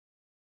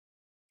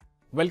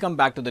Welcome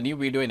back to the new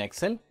video in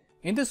Excel.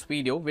 In this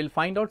video, we'll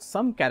find out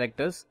some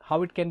characters,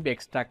 how it can be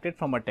extracted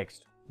from a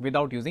text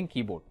without using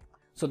keyboard.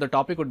 So the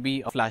topic would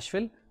be a flash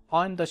fill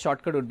and the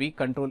shortcut would be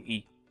Ctrl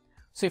E.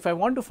 So if I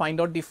want to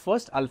find out the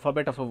first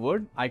alphabet of a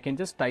word, I can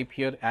just type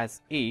here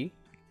as A,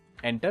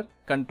 enter,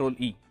 Ctrl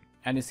E.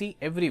 And you see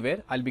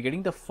everywhere I'll be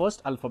getting the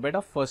first alphabet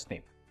of first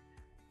name.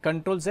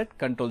 Ctrl Z,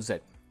 Ctrl Z.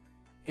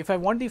 If I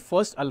want the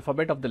first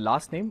alphabet of the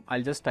last name,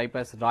 I'll just type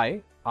as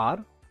Rai,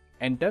 R,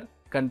 enter,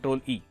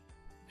 Ctrl E.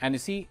 And you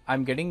see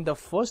I'm getting the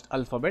first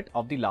alphabet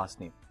of the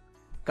last name.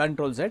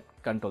 Ctrl Z,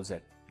 Ctrl Z.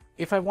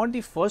 If I want the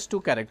first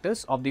two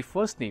characters of the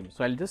first name,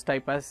 so I'll just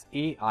type as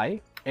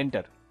AI,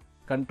 enter,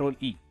 Ctrl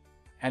E.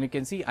 And you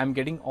can see I'm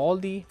getting all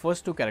the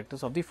first two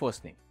characters of the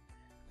first name.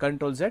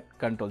 Ctrl Z,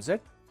 Ctrl Z.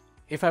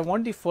 If I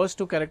want the first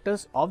two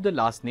characters of the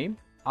last name,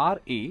 RA,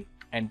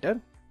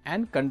 enter,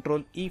 and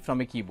Ctrl E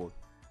from a keyboard.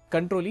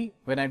 Ctrl E,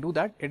 when I do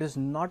that, it is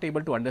not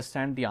able to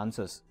understand the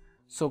answers.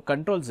 So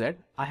Ctrl Z,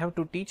 I have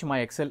to teach my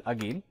Excel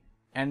again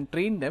and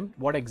train them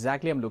what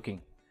exactly I'm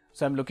looking.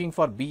 So I'm looking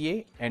for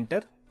BA,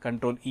 enter,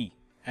 Ctrl E.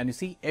 And you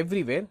see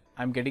everywhere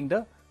I'm getting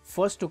the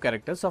first two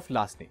characters of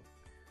last name.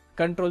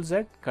 Ctrl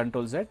Z,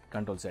 Ctrl Z,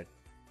 Ctrl Z.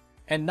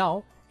 And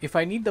now if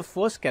I need the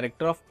first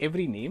character of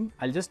every name,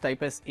 I'll just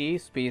type as A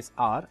space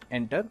R,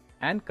 enter,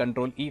 and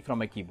Ctrl E from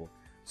my keyboard.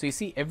 So you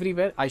see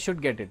everywhere I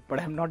should get it, but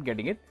I'm not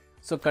getting it.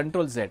 So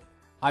Ctrl Z.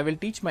 I will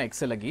teach my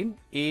Excel again,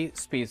 A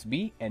space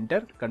B,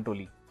 enter,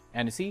 Ctrl E.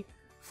 And you see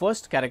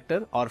first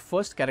character or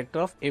first character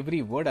of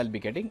every word I'll be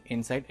getting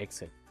inside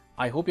Excel.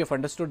 I hope you've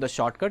understood the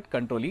shortcut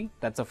Ctrl E.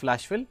 That's a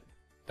flash fill.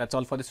 That's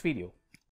all for this video.